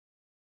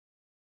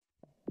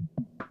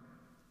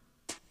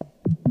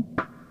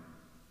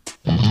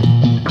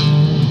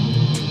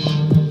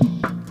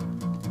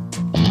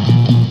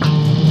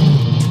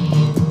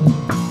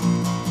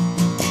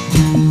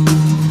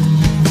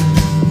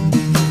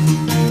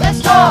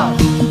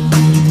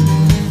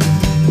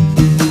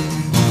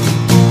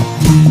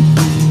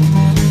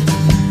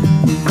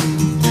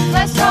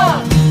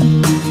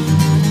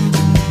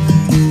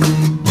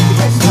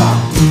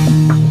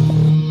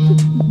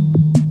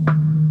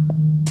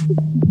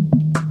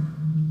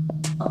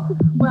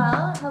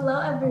Well,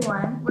 hello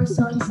everyone. We're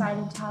so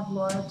excited to have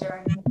Laura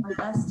Dern with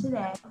us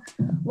today.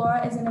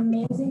 Laura is an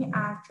amazing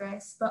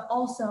actress, but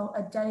also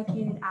a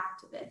dedicated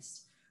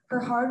activist. Her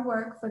hard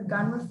work for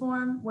gun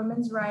reform,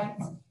 women's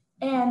rights,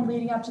 and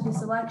leading up to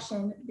this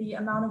election, the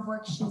amount of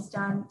work she's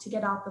done to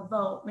get out the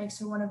vote makes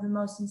her one of the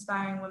most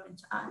inspiring women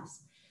to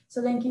us.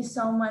 So thank you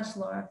so much,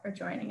 Laura, for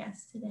joining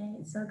us today.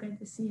 It's so good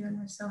to see you, and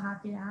we're so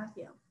happy to have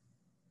you.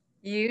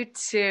 You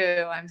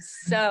too. I'm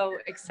so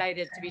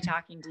excited to be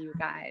talking to you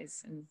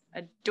guys and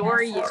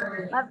adore you.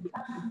 Love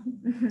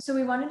you. So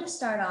we wanted to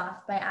start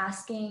off by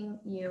asking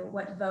you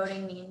what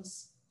voting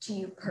means to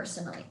you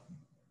personally.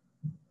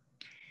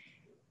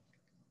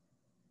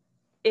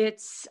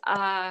 It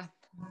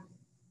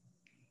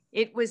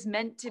was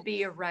meant to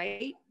be a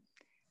right,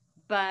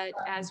 but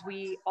as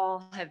we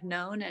all have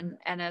known,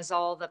 and as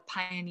all the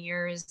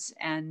pioneers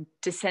and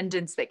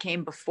descendants that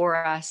came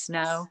before us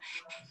know,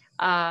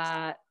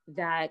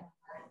 that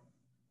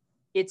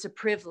it's a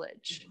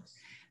privilege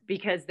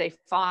because they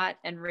fought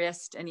and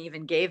risked and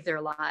even gave their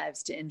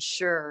lives to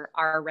ensure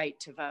our right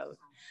to vote.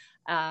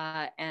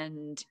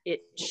 And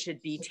it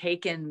should be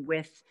taken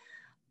with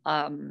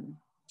a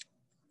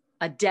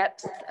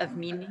depth of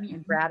meaning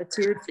and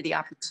gratitude for the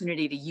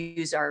opportunity to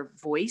use our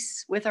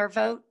voice with our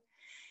vote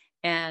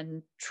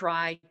and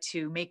try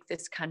to make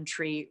this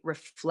country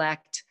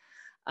reflect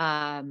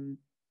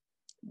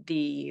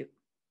the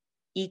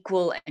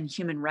equal and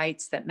human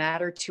rights that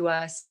matter to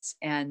us,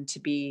 and to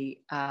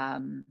be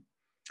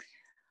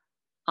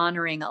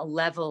honoring a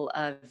level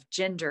of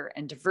gender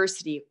and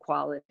diversity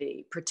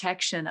equality,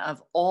 protection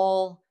of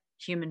all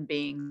human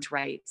beings'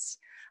 rights,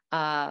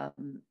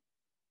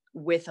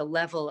 with a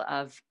level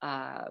of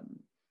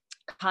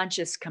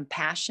conscious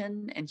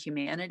compassion and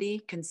humanity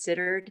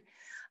considered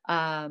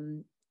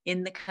in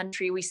the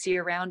country we see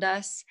around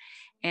us.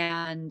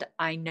 And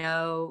I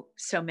know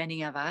so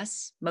many of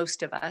us,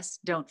 most of us,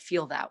 don't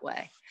feel that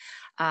way.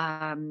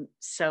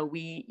 So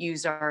we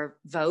use our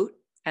vote,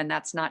 and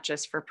that's not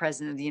just for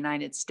President of the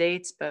United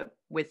States, but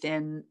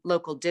within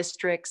local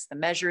districts, the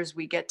measures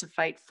we get to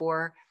fight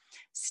for,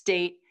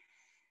 state,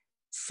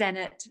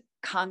 Senate,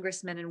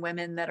 congressmen and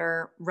women that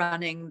are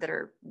running, that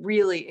are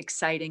really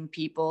exciting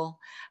people,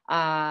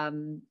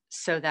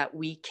 so that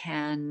we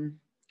can,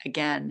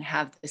 again,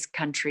 have this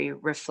country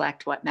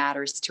reflect what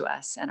matters to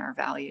us and our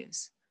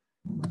values.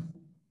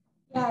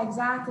 Yeah,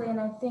 exactly. And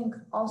I think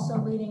also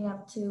leading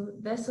up to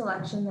this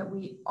election that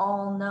we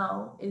all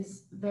know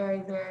is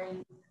very,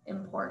 very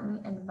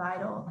important and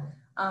vital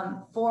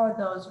for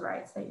those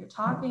rights that you're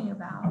talking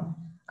about.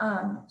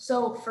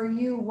 So for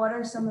you, what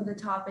are some of the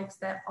topics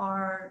that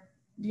are,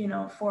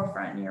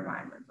 forefront in your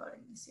mind when voting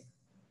this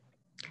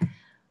year?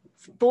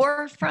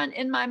 Forefront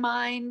in my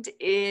mind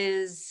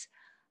is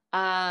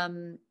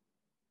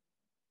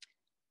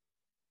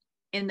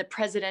in the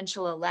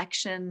presidential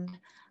election,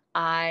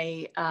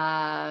 I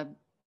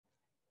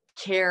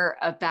care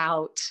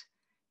about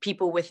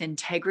people with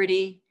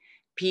integrity,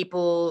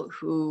 people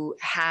who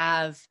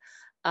have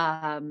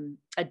a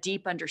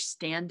deep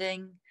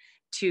understanding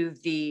to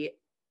the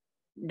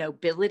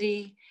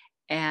nobility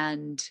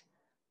and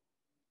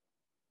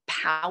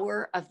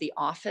power of the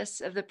office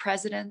of the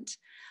president,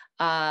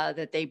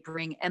 that they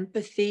bring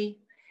empathy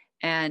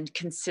and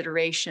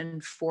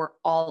consideration for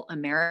all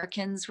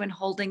Americans when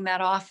holding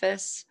that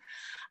office,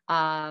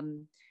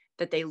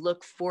 that they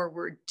look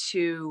forward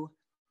to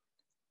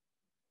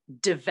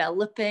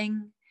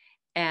developing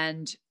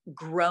and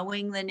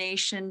growing the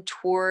nation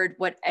toward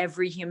what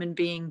every human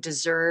being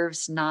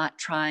deserves, not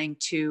trying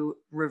to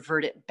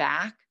revert it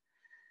back.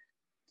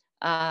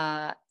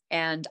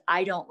 And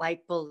I don't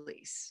like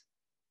bullies.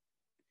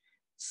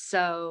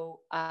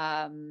 So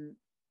I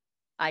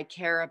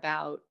care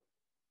about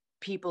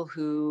people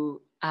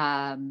who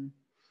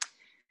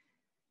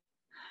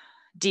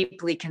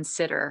deeply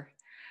consider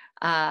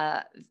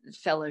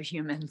fellow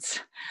humans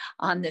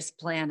on this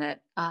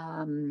planet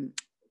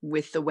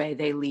with the way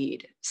they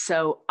lead.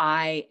 So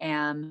I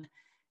am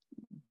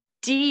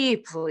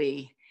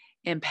deeply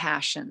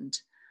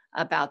impassioned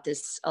about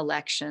this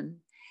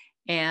election,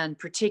 and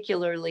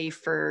particularly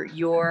for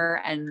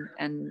your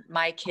and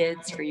my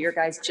kids, for your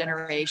guys'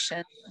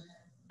 generation.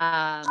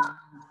 I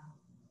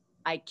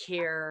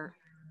care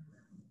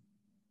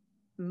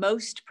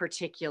most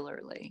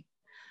particularly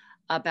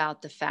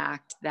about the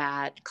fact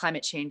that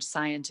climate change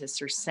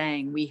scientists are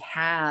saying we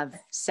have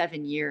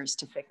 7 years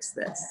to fix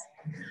this.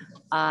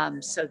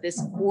 So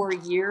this 4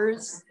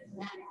 years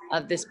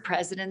of this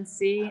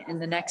presidency in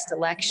the next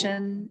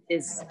election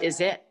is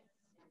it.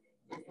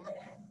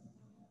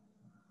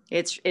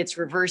 It's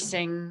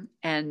reversing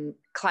and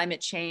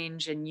climate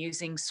change and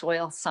using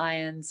soil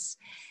science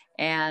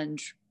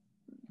and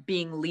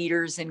being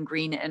leaders in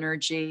green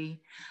energy,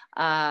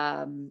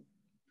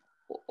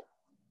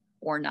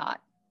 or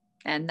not.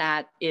 And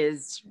that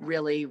is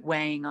really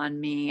weighing on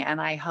me. And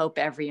I hope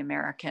every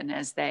American,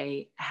 as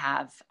they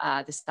have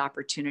this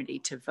opportunity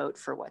to vote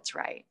for what's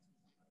right.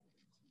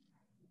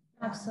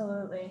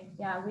 Absolutely.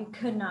 Yeah, we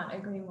could not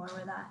agree more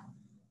with that.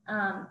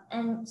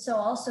 And so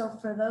also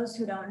for those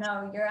who don't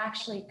know, you're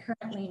actually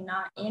currently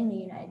not in the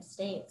United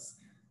States.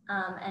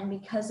 And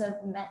because of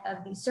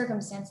these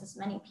circumstances,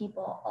 many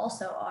people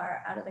also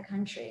are out of the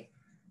country.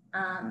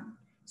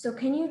 So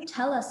can you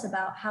tell us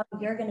about how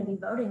you're going to be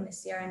voting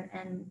this year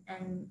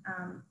and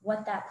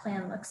what that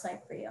plan looks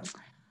like for you?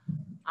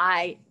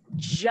 I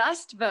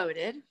just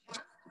voted.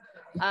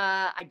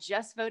 I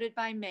just voted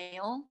by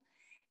mail.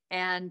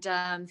 And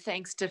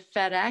thanks to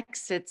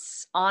FedEx,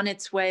 it's on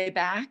its way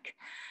back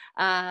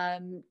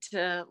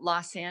to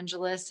Los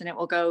Angeles, and it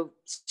will go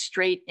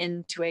straight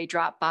into a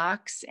drop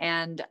box.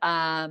 And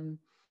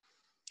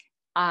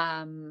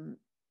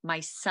my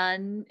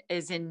son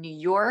is in New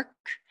York,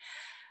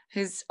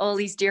 who's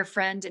Oli's dear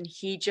friend, and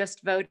he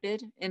just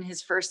voted in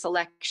his first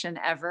election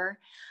ever,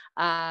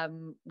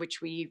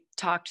 which we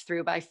talked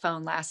through by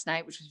phone last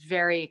night, which was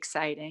very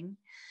exciting.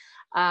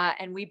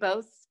 And we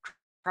both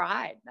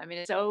cried. I mean,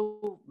 it's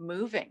so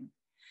moving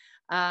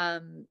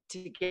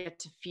to get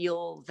to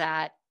feel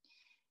that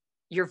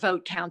your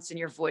vote counts and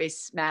your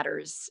voice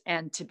matters,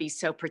 and to be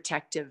so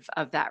protective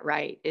of that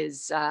right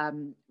is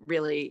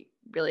really,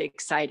 really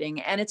exciting.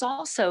 And it's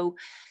also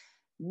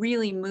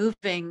really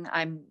moving.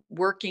 I'm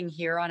working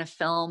here on a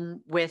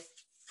film with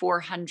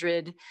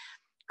 400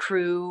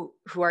 crew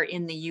who are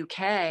in the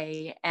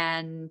UK,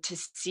 and to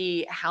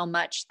see how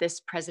much this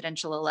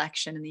presidential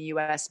election in the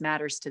US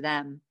matters to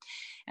them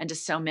and to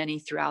so many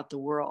throughout the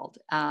world,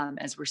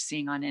 as we're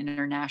seeing on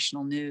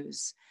international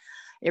news.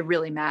 It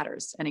really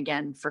matters. And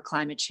again, for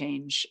climate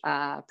change,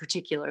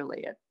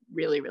 particularly, it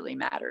really, really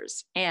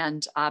matters.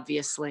 And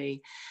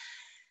obviously,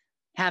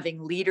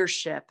 having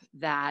leadership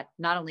that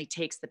not only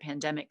takes the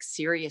pandemic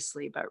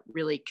seriously, but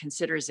really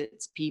considers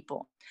its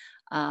people.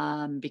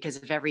 Because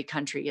if every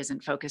country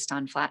isn't focused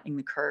on flattening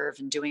the curve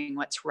and doing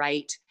what's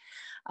right,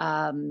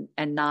 and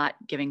not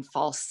giving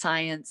false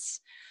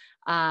science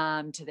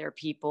to their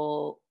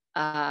people,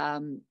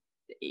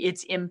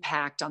 its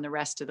impact on the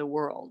rest of the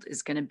world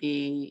is going to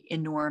be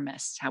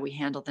enormous, how we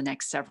handle the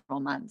next several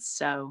months.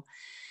 So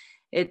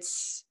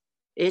it's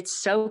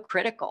so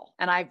critical.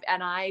 And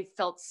I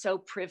felt so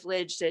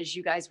privileged, as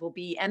you guys will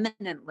be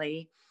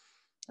eminently,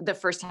 the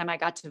first time I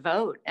got to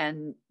vote.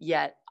 And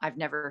yet I've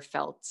never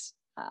felt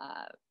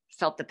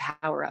the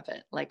power of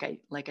it like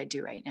I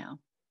do right now.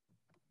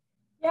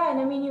 Yeah, and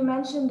I mean, you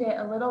mentioned it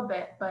a little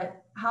bit,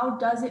 but how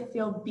does it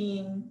feel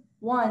being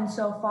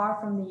so far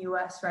from the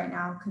US right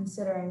now,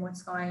 considering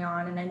what's going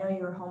on? And I know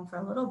you were home for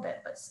a little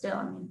bit, but still,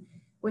 I mean,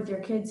 with your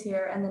kids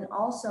here. And then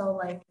also,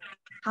 like,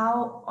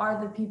 how are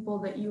the people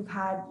that you've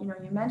had, you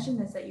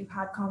mentioned this, that you've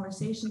had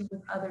conversations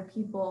with other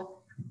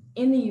people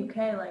in the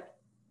UK, like,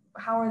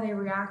 how are they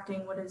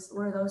reacting? What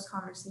are those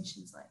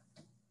conversations like?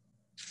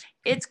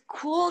 It's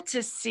cool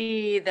to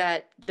see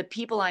that the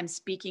people I'm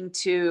speaking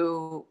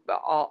to,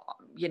 all,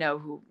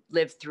 who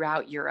live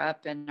throughout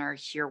Europe and are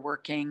here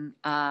working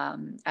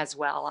as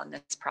well on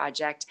this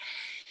project,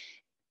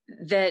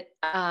 that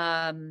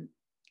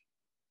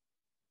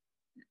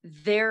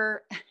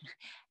they're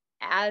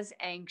as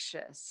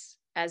anxious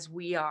as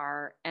we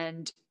are,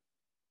 and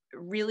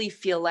really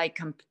feel like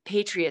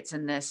compatriots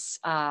in this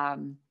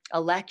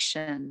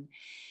election,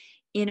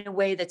 in a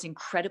way that's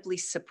incredibly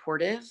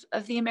supportive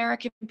of the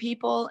American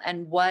people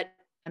and what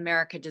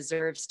America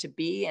deserves to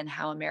be and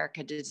how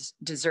America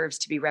deserves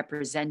to be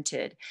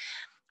represented.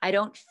 I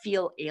don't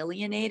feel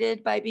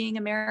alienated by being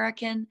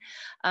American.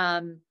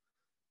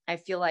 I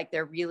feel like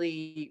they're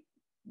really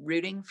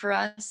rooting for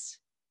us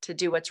to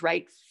do what's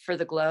right for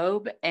the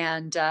globe.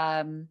 And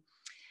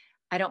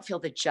I don't feel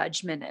the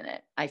judgment in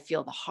it. I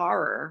feel the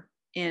horror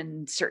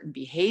in certain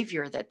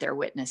behavior that they're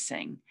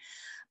witnessing.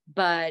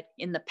 But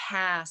in the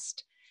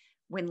past,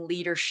 when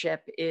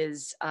leadership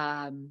is,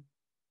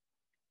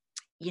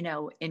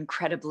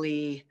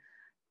 incredibly,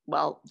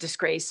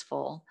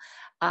 disgraceful,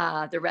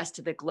 the rest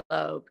of the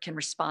globe can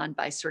respond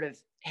by sort of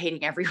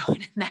hating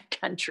everyone in that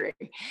country.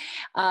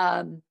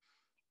 And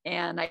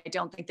I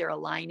don't think they're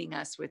aligning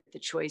us with the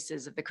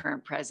choices of the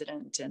current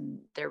president, and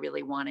they're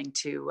really wanting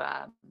to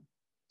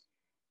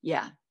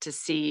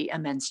see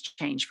immense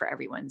change for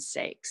everyone's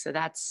sake. So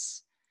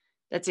that's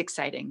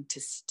exciting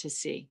to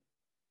see.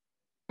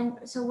 And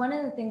so one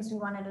of the things we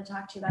wanted to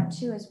talk to you about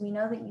too is we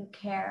know that you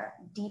care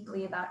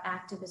deeply about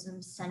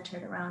activism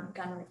centered around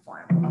gun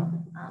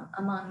reform,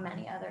 among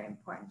many other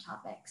important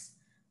topics.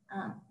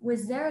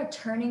 Was there a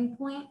turning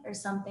point or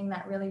something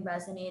that really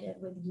resonated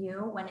with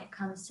you when it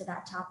comes to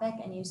that topic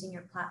and using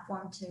your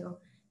platform to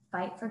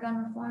fight for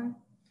gun reform?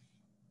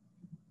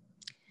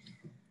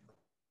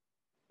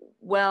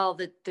 Well,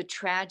 the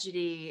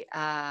tragedy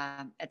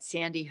at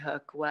Sandy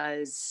Hook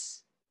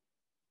was,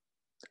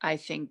 I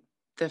think,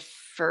 the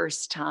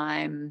first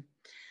time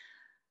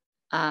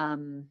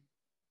I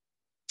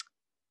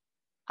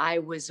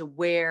was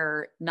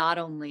aware not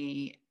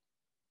only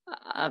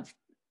of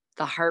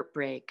the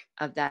heartbreak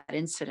of that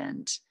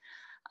incident,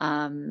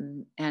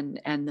 and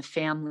the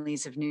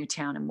families of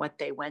Newtown and what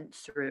they went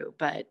through,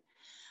 but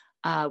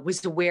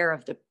was aware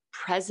of the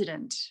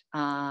President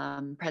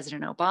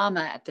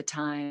Obama at the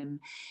time,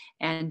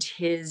 and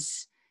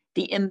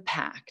the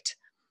impact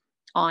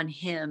on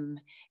him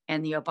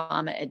and the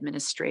Obama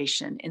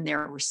administration in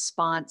their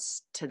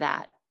response to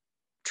that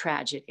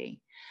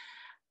tragedy.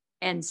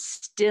 And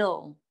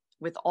still,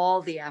 with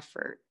all the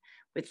effort,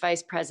 with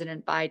Vice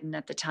President Biden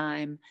at the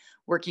time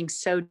working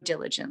so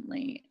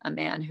diligently, a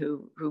man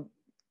who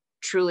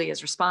truly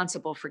is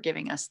responsible for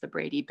giving us the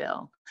Brady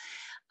Bill.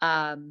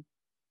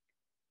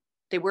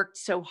 They worked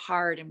so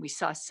hard, and we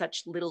saw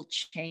such little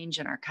change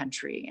in our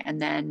country.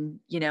 And then,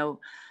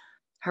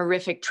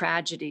 horrific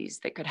tragedies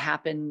that could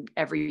happen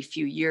every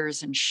few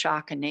years and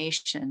shock a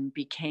nation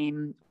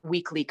became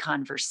weekly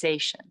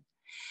conversation.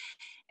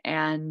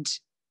 And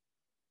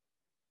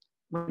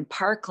when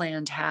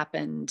Parkland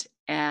happened,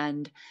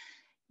 and,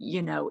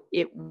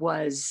 it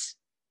was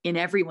in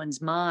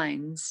everyone's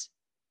minds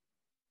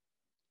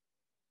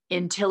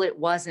until it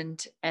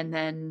wasn't. And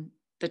then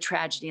the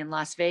tragedy in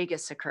Las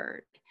Vegas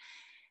occurred.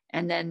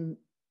 And then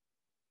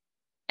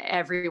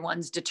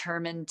everyone's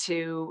determined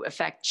to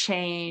affect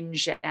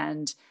change.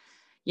 And,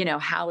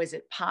 how is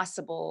it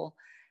possible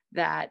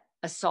that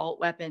assault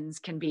weapons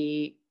can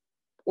be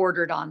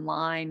ordered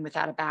online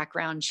without a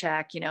background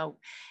check?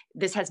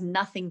 This has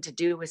nothing to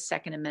do with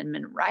Second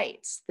Amendment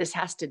rights. This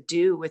has to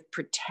do with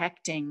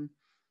protecting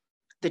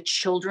the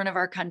children of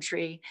our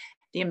country,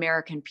 the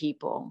American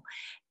people.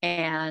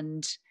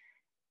 And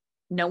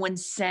no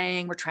one's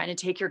saying we're trying to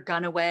take your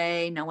gun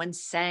away. No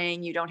one's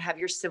saying you don't have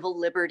your civil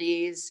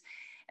liberties.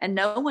 And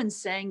no one's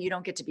saying you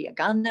don't get to be a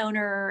gun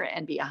owner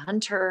and be a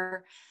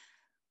hunter.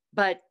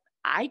 But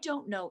I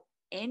don't know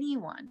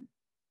anyone,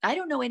 I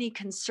don't know any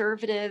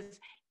conservative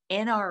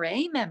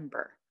NRA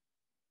member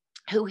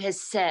who has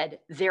said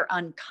they're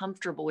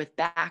uncomfortable with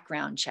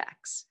background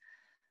checks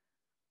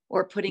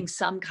or putting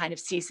some kind of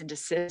cease and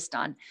desist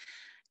on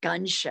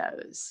gun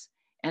shows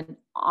and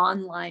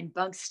online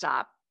bug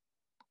stop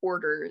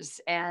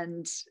orders.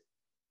 And,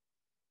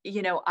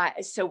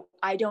 so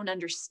I don't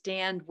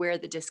understand where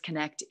the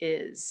disconnect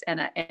is. And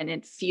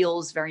it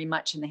feels very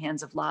much in the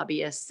hands of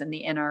lobbyists and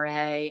the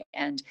NRA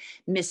and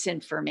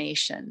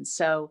misinformation.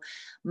 So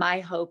my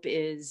hope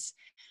is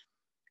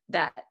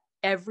that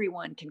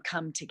everyone can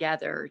come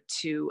together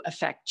to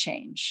affect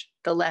change,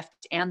 the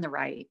left and the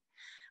right.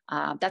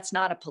 That's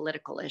not a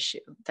political issue.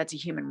 That's a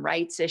human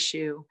rights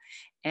issue.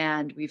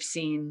 And we've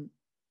seen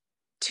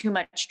too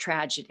much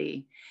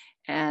tragedy.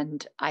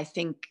 And I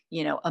think,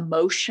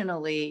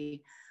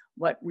 emotionally,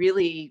 what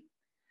really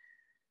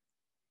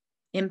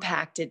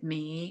impacted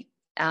me,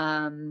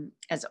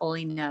 as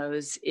Oli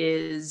knows,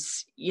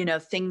 is,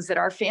 things that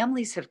our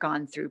families have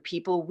gone through,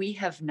 people we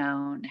have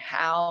known,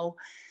 how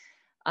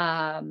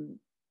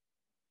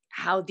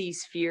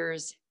these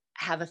fears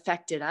have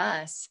affected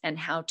us, and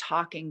how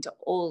talking to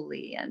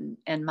Oli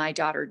and my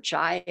daughter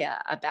Jaya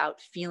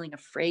about feeling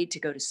afraid to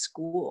go to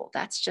school,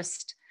 that's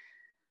just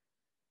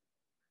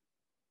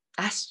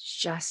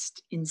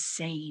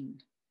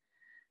insane,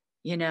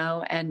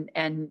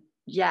 and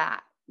yeah,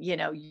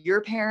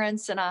 your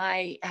parents and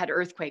I had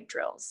earthquake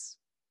drills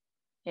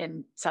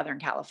in Southern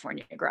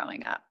California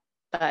growing up,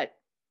 but,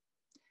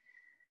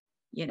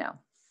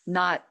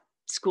 not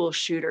school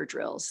shooter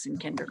drills in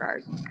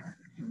kindergarten.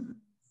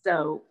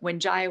 So when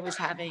Jaya was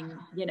having,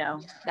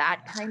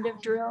 that kind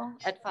of drill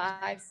at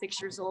 5,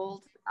 6 years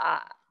old,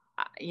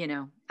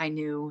 I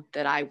knew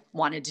that I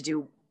wanted to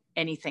do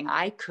anything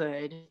I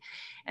could,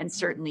 and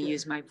certainly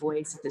use my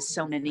voice, as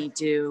so many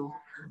do,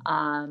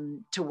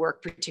 to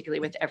work particularly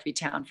with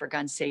Everytown for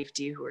Gun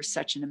Safety, who are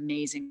such an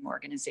amazing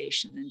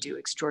organization and do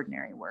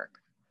extraordinary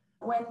work.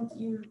 When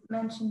you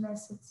mentioned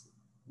this, it's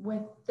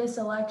with this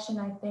election,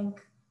 I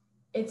think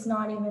it's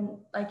not even,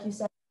 like you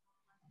said,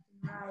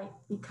 right,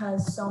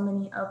 because so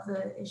many of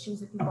the issues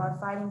that people are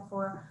fighting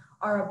for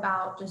are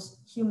about just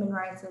human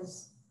rights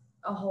as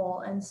a whole.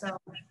 And so,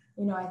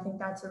 I think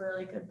that's a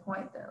really good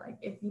point, that like,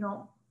 if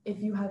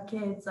you have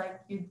kids,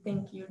 like, you'd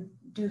think you'd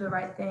do the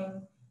right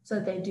thing so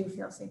that they do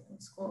feel safe in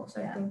school.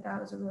 So yeah. I think that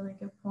was a really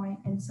good point.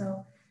 And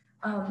so,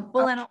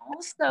 well, and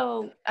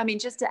also,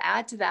 just to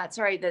add to that,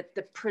 sorry, that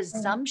the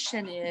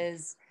presumption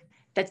is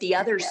that the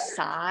other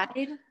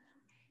side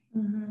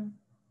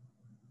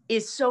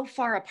is so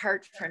far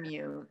apart from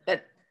you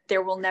that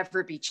there will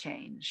never be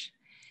change.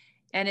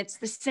 And it's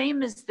the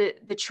same as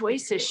the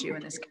choice issue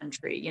in this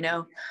country,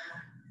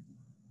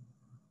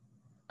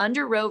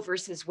 Under Roe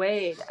versus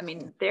Wade,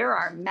 there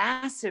are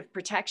massive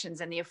protections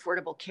in the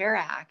Affordable Care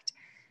Act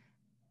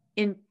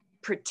in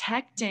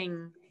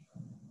protecting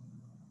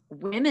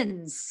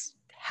women's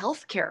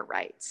healthcare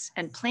rights.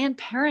 And Planned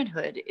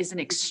Parenthood is an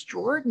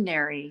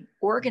extraordinary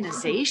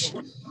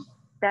organization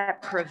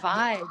that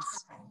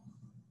provides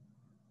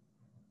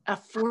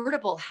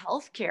affordable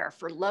healthcare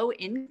for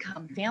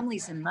low-income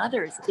families and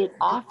mothers. It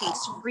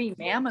offers free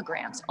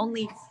mammograms.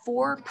 Only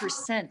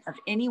 4% of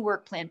any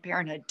work Planned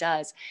Parenthood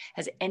does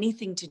has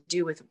anything to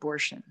do with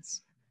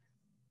abortions.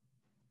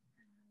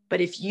 But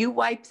if you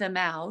wipe them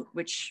out,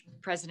 which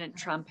President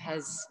Trump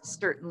has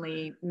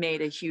certainly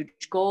made a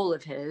huge goal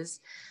of his,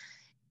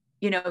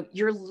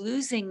 you're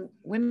losing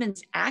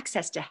women's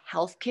access to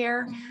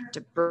healthcare,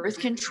 to birth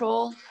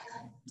control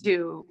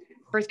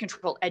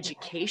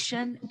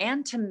education,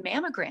 and to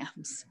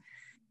mammograms.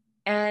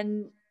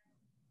 And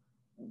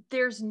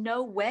there's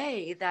no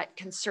way that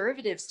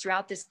conservatives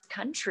throughout this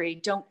country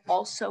don't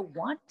also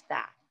want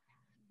that.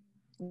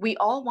 We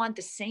all want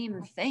the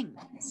same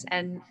things,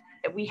 and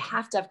we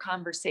have to have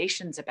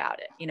conversations about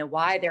it. You know,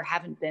 why there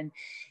haven't been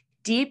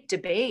deep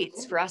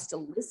debates for us to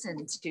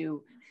listen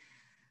to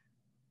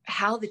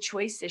how the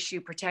choice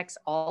issue protects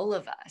all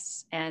of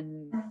us.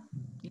 And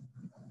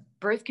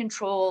birth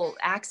control,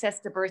 access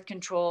to birth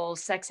control,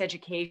 sex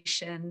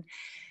education,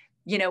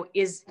 you know,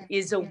 is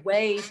a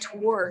way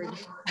toward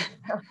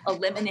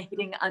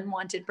eliminating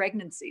unwanted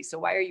pregnancy. So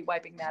why are you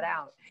wiping that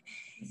out?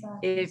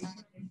 If,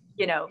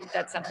 you know,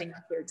 that's something you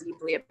care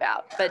deeply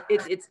about. But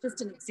it's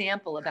just an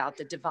example about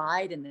the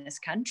divide in this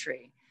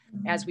country,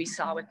 as we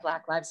saw with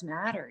Black Lives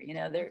Matter. You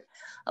know, there,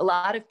 a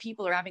lot of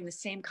people are having the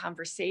same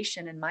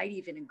conversation and might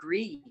even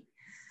agree,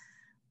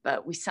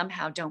 but we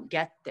somehow don't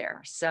get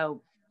there.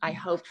 So I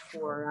hope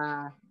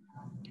for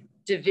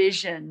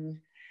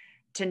division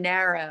to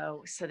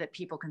narrow so that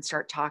people can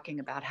start talking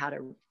about how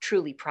to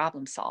truly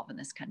problem solve in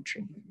this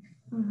country.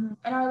 Mm-hmm.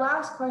 And our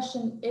last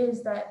question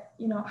is that,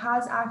 you know,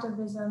 has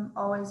activism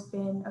always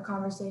been a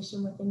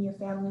conversation within your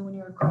family when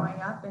you were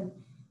growing up, and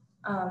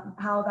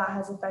how that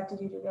has affected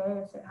you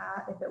today,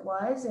 if it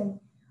was? And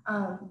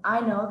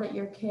I know that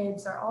your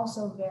kids are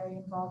also very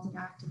involved in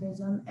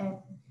activism and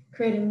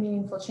creating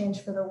meaningful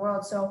change for the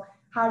world. So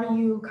how do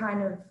you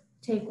kind of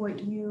take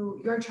what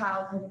your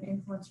childhood and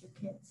influence your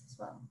kids as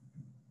well?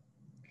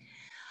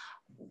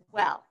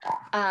 Well,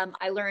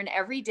 I learn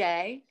every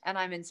day, and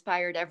I'm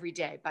inspired every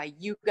day by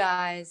you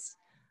guys,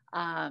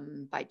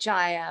 by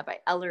Jaya, by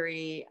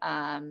Ellery.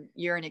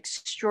 You're an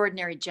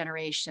extraordinary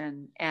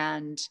generation,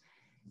 and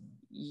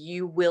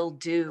you will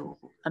do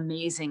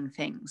amazing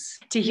things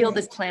to heal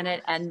this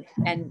planet and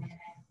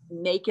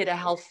make it a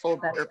healthful,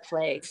 better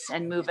place,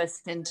 and move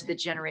us into the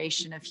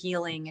generation of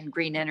healing and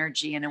green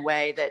energy in a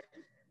way that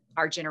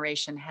our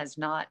generation has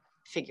not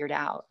figured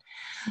out.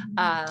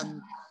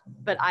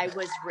 But I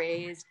was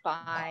raised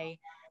by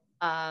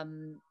a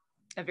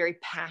very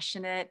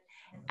passionate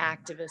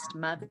activist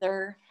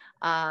mother.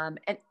 And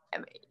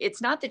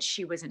it's not that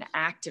she was an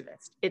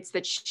activist, it's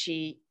that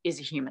she is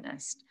a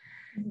humanist.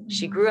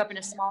 She grew up in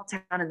a small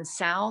town in the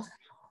South,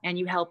 and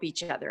you help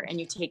each other and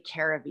you take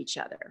care of each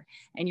other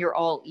and you're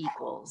all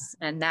equals.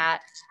 And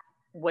that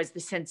was the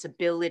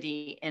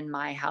sensibility in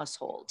my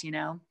household, you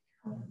know?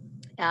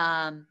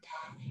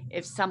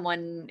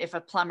 If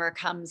a plumber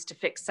comes to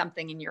fix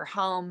something in your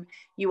home,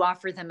 you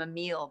offer them a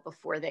meal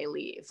before they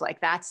leave. Like,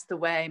 that's the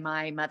way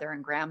my mother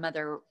and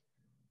grandmother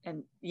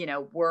and, you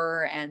know,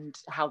 were, and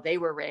how they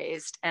were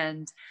raised.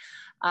 And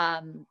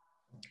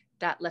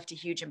that left a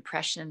huge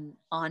impression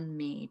on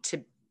me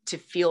to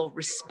feel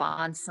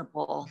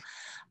responsible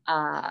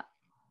for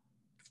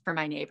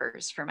my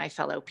neighbors, for my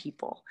fellow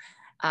people,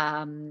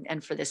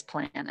 and for this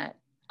planet.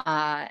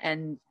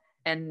 And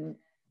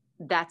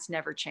that's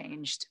never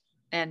changed.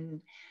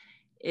 And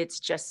it's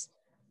just,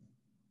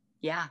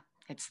 yeah,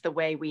 it's the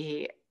way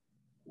we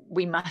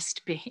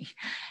must be.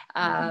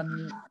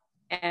 You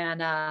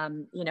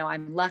know,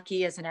 I'm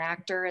lucky as an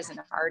actor, as an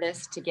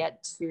artist, to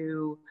get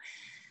to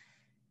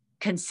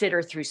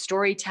consider through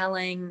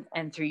storytelling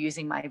and through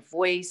using my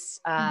voice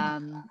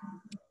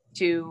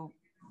to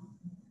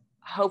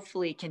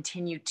hopefully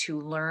continue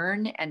to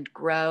learn and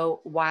grow,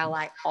 while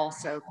I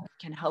also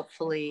can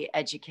hopefully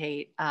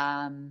educate,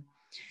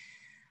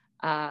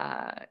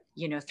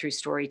 you know, through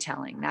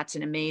storytelling. That's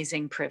an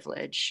amazing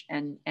privilege.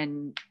 And,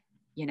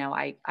 you know,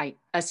 I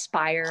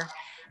aspire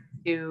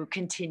to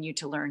continue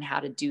to learn how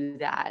to do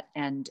that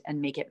and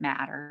make it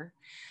matter.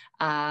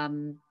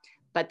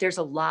 But there's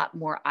a lot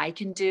more I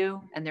can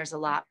do, and there's a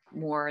lot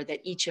more that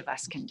each of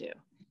us can do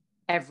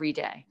every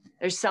day.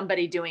 There's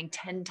somebody doing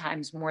 10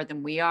 times more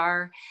than we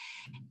are.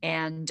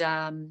 And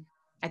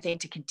I think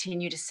to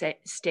continue to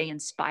stay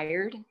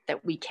inspired,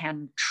 that we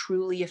can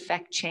truly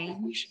affect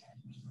change,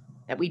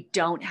 that we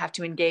don't have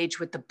to engage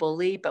with the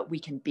bully, but we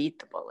can beat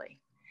the bully.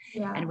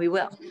 Yeah. And we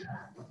will.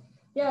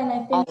 Yeah. And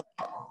I think,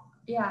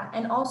 yeah.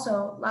 And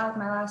also,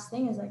 my last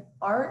thing is, like,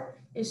 art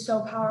is so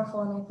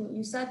powerful. And I think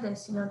you said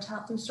this, you know,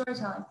 through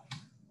storytelling.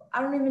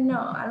 I don't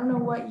know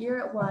what year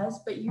it was,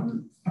 but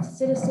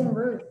Citizen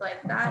Ruth,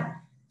 like, that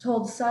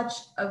told such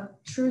a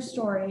true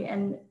story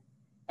and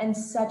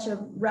such a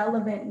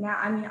relevant now.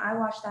 I mean, I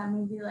watched that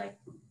movie like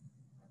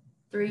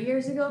 3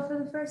 years ago for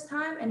the first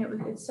time, and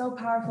it's so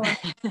powerful.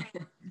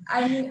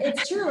 I mean,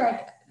 it's true,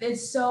 like,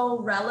 it's so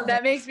relevant.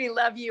 That makes me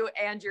love you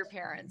and your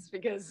parents,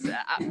 because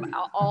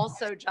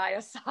also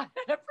Jaya saw it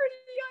at a pretty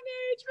young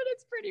age, but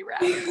it's pretty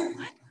radical.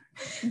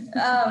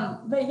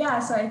 But yeah,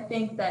 so I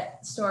think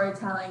that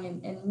storytelling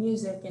and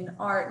music and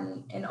art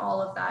and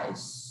all of that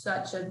is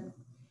such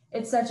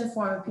a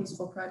form of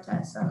peaceful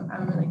protest. So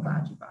I'm really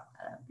glad you brought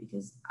that up,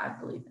 because I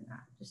believe in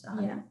that just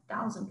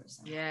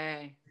 100,000%.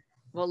 Yay.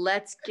 Well,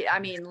 let's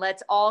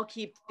all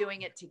keep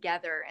doing it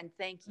together. And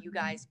thank you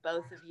guys,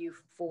 both of you,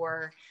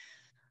 for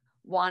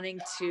wanting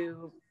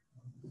to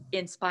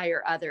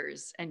inspire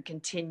others and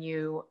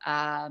continue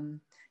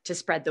to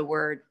spread the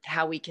word,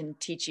 how we can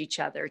teach each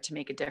other to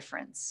make a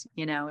difference.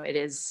 You know, it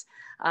is,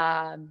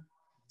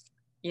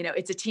 you know,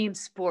 it's a team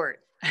sport,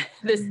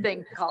 this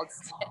thing called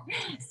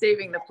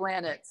saving the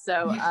planet.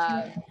 So,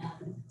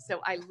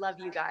 so I love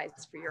you guys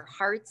for your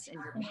hearts and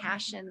your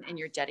passion and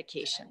your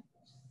dedication.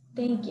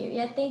 Thank you.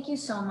 Yeah, thank you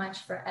so much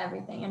for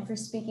everything and for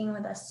speaking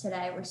with us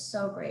today. We're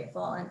so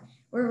grateful, and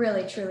we're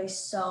really, truly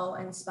so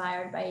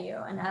inspired by you,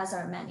 and as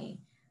are many.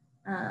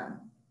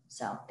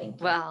 So thank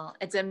you. Well,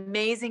 it's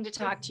amazing to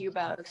talk to you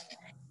both.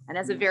 And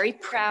as a very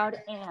proud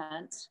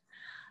aunt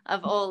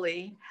of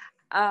Oli,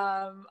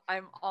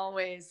 I'm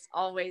always,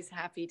 always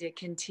happy to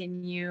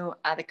continue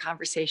the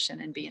conversation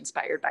and be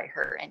inspired by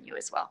her and you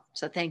as well.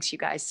 So thanks you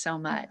guys so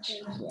much.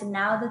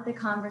 Now that the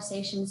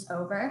conversation's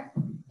over,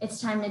 it's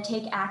time to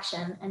take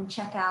action and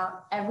check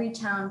out every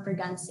town for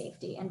gun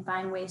safety and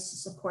find ways to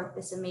support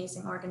this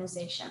amazing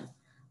organization.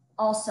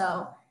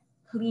 Also,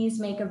 please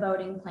make a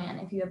voting plan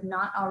if you have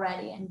not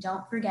already, and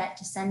don't forget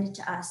to send it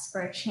to us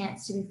for a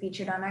chance to be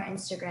featured on our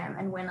Instagram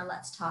and win a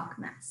Let's Talk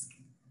mask.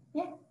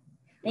 Yeah.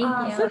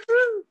 Thank you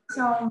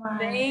so much.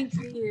 Thank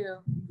you.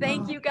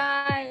 Thank you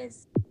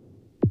guys.